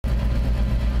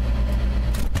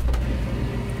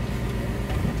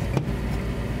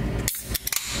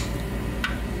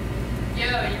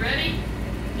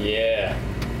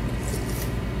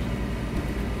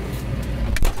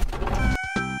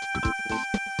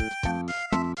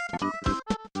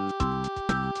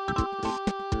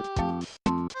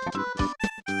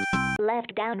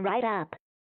left, down, right, up.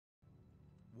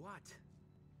 What?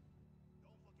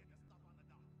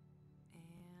 And...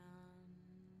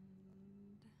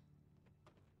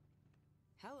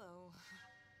 Hello.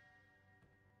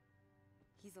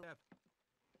 He's a...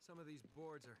 Some of these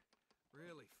boards are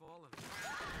really falling.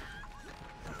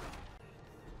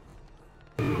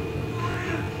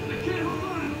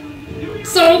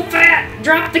 So fat!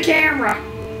 Drop the camera!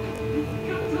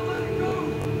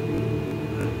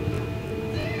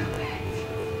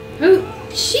 Who?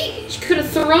 She could have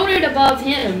thrown it above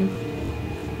him.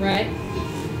 Right?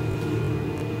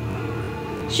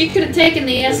 She could have taken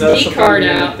the SD card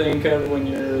out. Think of when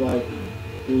you're like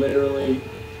literally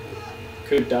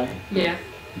could die? Yeah.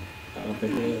 I don't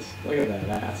think it is. Look at that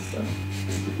ass though.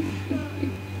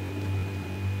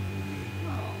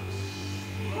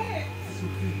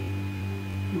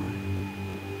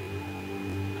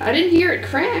 I didn't hear it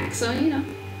crack, so you know.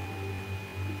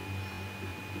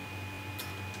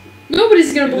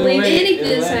 Nobody's gonna believe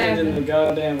anything's happening. In the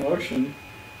goddamn ocean.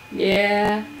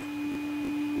 Yeah.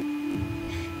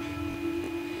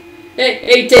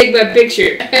 Hey, take my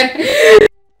picture.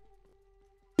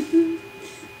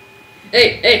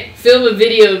 Hey, film a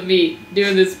video of me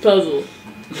doing this puzzle.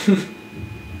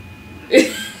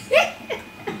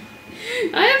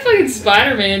 I have fucking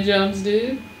Spider-Man jumps,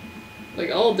 dude.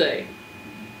 Like, all day.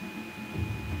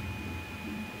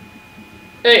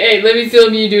 Hey, let me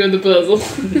film you doing the puzzle.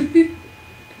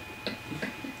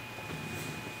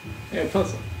 Yeah,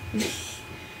 puzzle.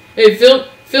 Hey,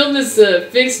 film this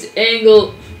fixed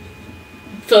angle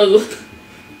puzzle.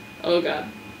 Oh god.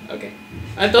 Okay.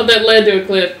 I thought that led to a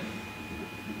cliff.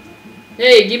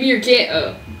 Hey, give me your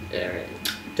Oh, alright.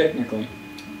 Technically,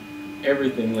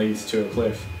 everything leads to a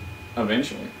cliff,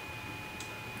 eventually.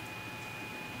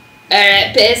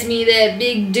 Alright, pass me that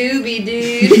big doobie,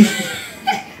 dude.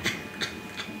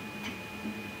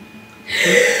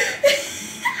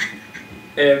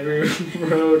 Every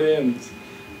road ends.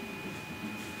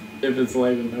 If it's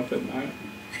late enough at night.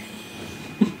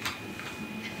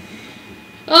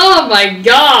 Oh my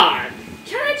god!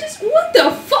 Can I just... What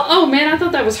the fuck? Oh man, I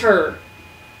thought that was her.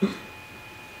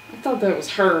 I thought that was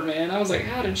her, man. I was like,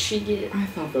 how did she get... I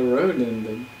thought the road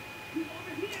ended.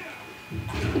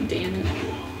 Oh, damn it.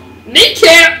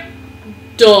 Kneecap!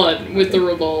 Done with the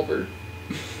revolver.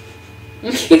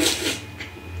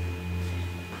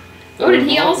 Oh, did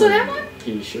he also have one?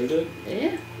 He sure did.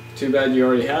 Yeah. Too bad you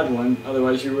already had one,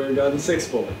 otherwise you would have gotten 6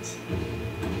 bullets.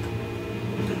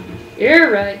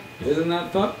 You're right. Isn't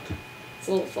that fucked? It's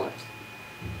a little fucked.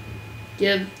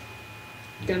 Gun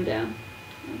down.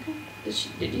 Okay.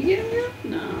 Did you get him, girl?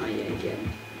 No, you didn't get him.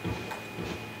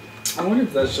 I wonder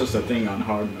if that's just a thing on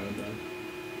hard mode, though.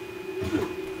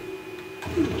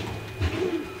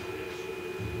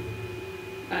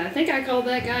 I think I called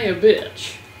that guy a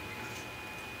bitch.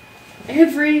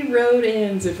 Every road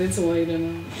ends if it's late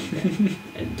enough. Okay.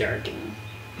 And dark enough.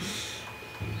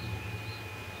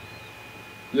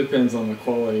 Depends on the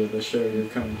quality of the show you're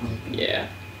coming home. Yeah.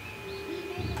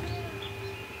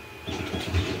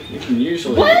 You can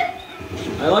usually... What?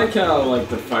 I like how, like,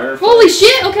 the fireflies... Holy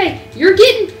shit! Okay, you're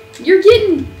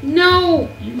getting... No!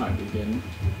 You might be getting...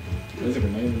 There's a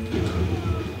grenade in there.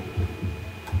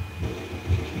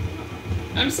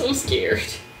 I'm so scared.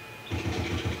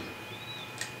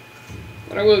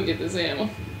 But I will get this ammo.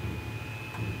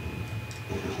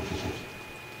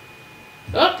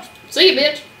 Oh! See you,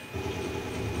 bitch!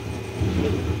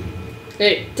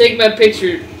 Hey, take my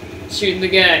picture shooting the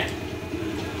guy.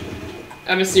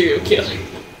 I'm a serial killer.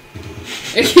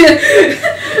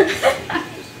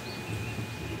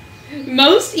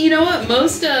 You know what?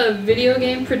 Most video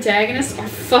game protagonists are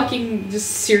fucking just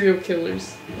serial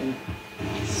killers. Yeah.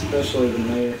 Especially the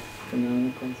mayor from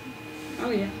Animal Crossing.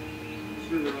 Oh yeah.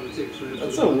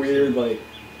 That's a weird, like,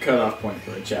 cutoff point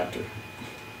for a chapter.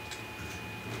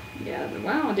 Yeah, but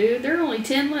wow, dude, there are only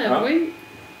 10 left. Oh. Wait.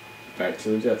 Back to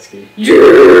the jet ski.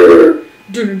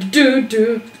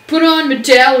 Put on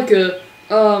Metallica.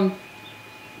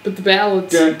 But the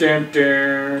ballads. Dun, dun,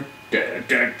 dun.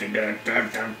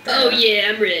 Oh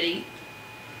yeah, I'm ready.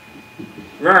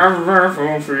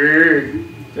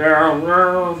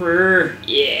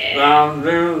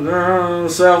 Yeah.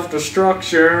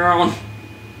 Self-destruction.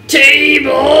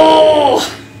 Table.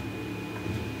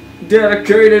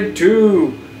 Dedicated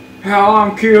to how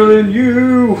I'm killing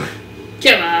you.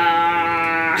 Come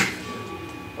on.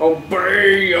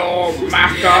 Obey your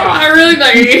master. I really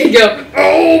thought you were going to go,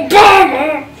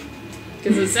 Obama!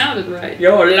 Because it sounded right.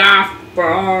 Your life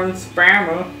burns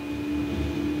spammer.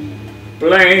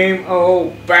 Blame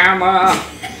Obama.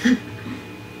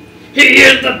 He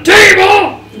is the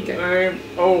table! Okay. Blame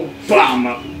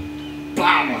Obama.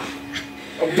 Obama.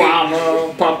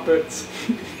 Obama puppets.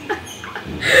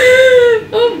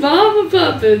 Obama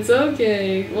puppets,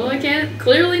 okay. Well, I can't,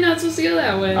 clearly not supposed to go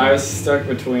that way. I was stuck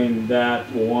between that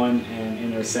one and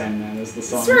Inner Sandman as the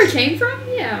song. That's where it came from?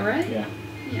 Yeah, right? Yeah.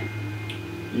 Yeah.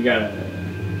 You gotta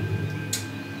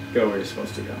go where you're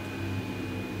supposed to go.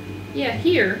 Yeah,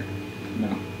 here.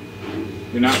 No.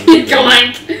 You're not leaving.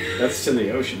 Clank! That's to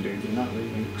the ocean, dude. You're not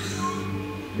leaving.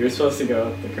 You're supposed to go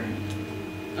up the current.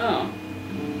 Oh.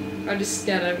 I just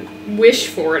gotta wish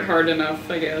for it hard enough,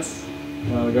 I guess.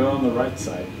 Well, go on the right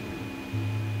side.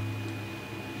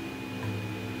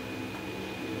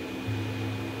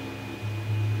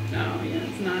 Oh, yeah,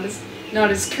 it's not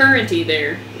as currenty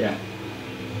there. Yeah.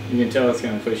 You can tell it's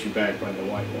gonna push you back by the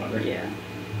white water. Yeah.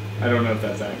 I don't know if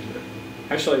that's accurate.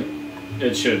 Actually,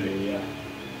 it should be, yeah.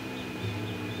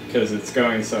 Because it's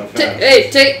going so fast. Hey,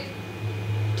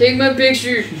 take my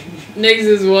picture next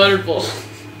to this waterfall.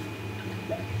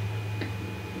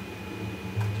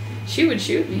 She would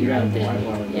shoot me You got right the then.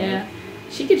 white water, Yeah,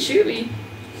 she could shoot me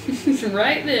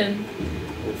right then.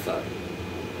 Oh fuck.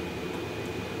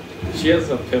 She has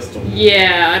a pistol.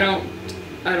 Yeah,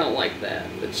 I don't like that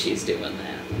she's doing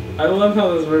that. I love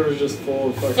how this river's just full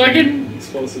of fucking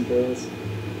explosive barrels.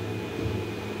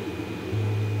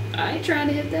 I ain't trying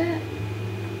to hit that.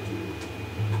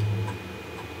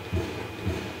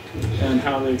 And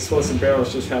how the explosive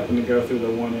barrels just happen to go through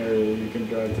the one area you can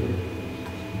drive through.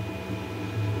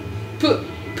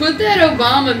 Put that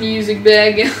Obama music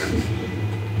back on.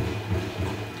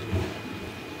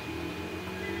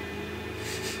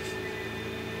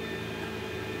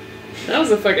 That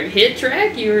was a fucking hit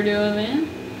track you were doing, man.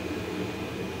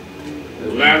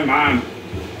 Landmine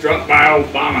dropped by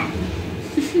Obama.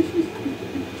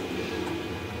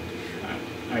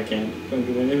 I can't think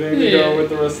of anything to go with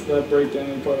the rest of that breakdown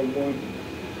in part of one.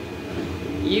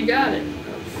 You got it.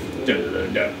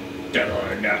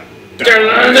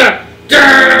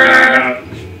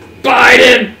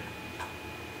 Biden!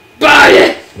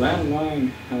 Biden!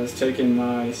 Landmine has taken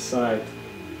my sight.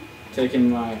 Taken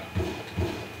my...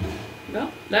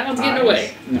 Well, that one's eyes. getting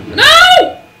away. No.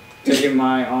 No! Taking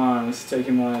my arms,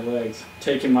 taking my legs,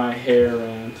 taking my hair,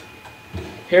 and...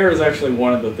 Hair is actually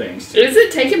one of the things, too. Is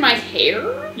it taking my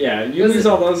hair? Yeah, you Was lose it-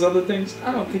 all those other things,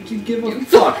 I don't think you'd give a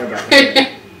fuck about it.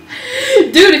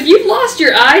 Dude, if you've lost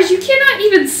your eyes, you cannot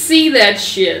even see that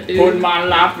shit, dude. Putting my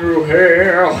life through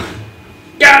hell.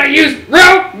 Gotta use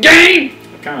real game!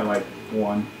 I kind of like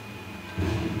one.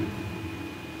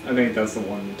 I think that's the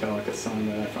one Metallica song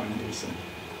that I find decent.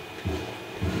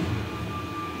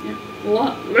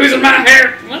 What? Losing my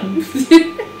hair! What?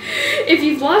 If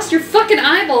you've lost your fucking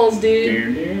eyeballs,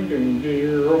 dude.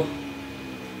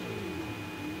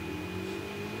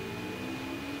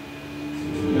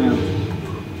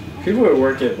 Man, people who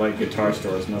work at like guitar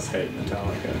stores must hate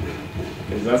Metallica.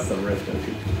 Because that's the riff that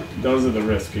people... Those are the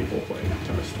riffs people play at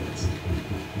guitar stores.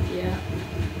 Yeah.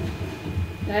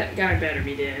 That guy better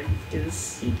be dead,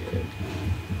 because... He did.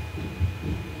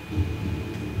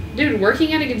 Dude,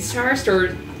 working at a guitar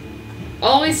store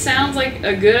always sounds like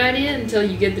a good idea until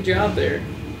you get the job there.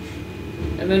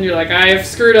 And then you're like, I have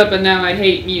screwed up and now I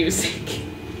hate music.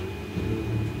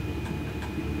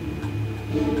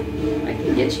 I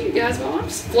can get you guys while I'm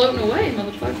just floating away,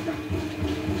 motherfucker.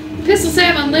 Pistols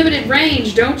have unlimited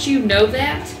range, don't you know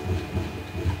that?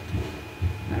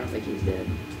 I don't think he's dead.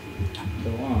 The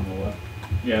one on the left.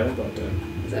 Yeah, they're both dead.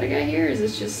 Is that a guy here, or is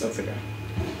this just That's a guy.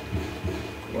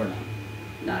 Or not.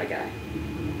 not a guy?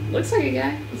 Looks like a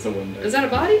guy. It's a window. Is that a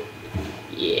body?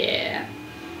 Yeah.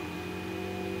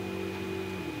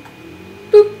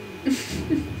 Boop.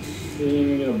 You didn't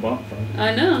even get a bump from it.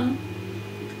 I know.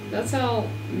 That's how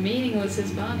meaningless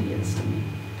his body is to me.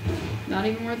 Not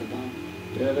even worth a bump.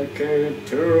 Dedicated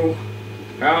to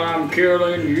how I'm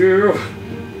killing you.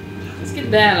 Let's get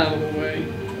that out of the way.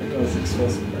 There goes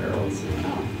explosive barrels. Oh,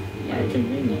 How yeah.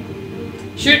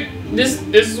 convenient. Shoot! This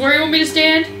is where you want me to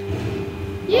stand? Oh,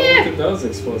 look Yeah! at those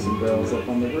explosive barrels up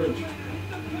on the bridge.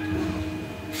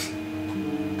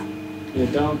 You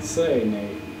don't say,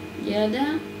 Nate. Yeah,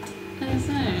 down. That's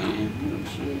it.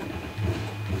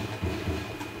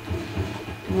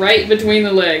 Right between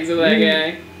the legs of that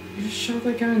guy. You just shot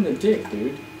that guy in the dick,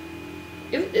 dude.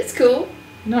 It's cool.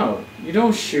 No, you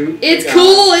don't shoot. the It's guy.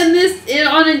 cool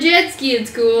on a jet ski.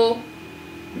 It's cool.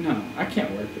 No, I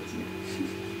can't work with you.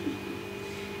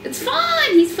 It's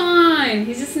fine. He's fine.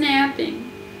 He's just napping.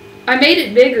 I made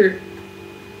it bigger.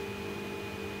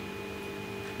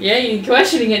 Yeah, you're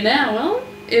questioning it now. Well,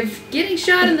 if getting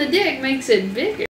shot in the dick makes it bigger.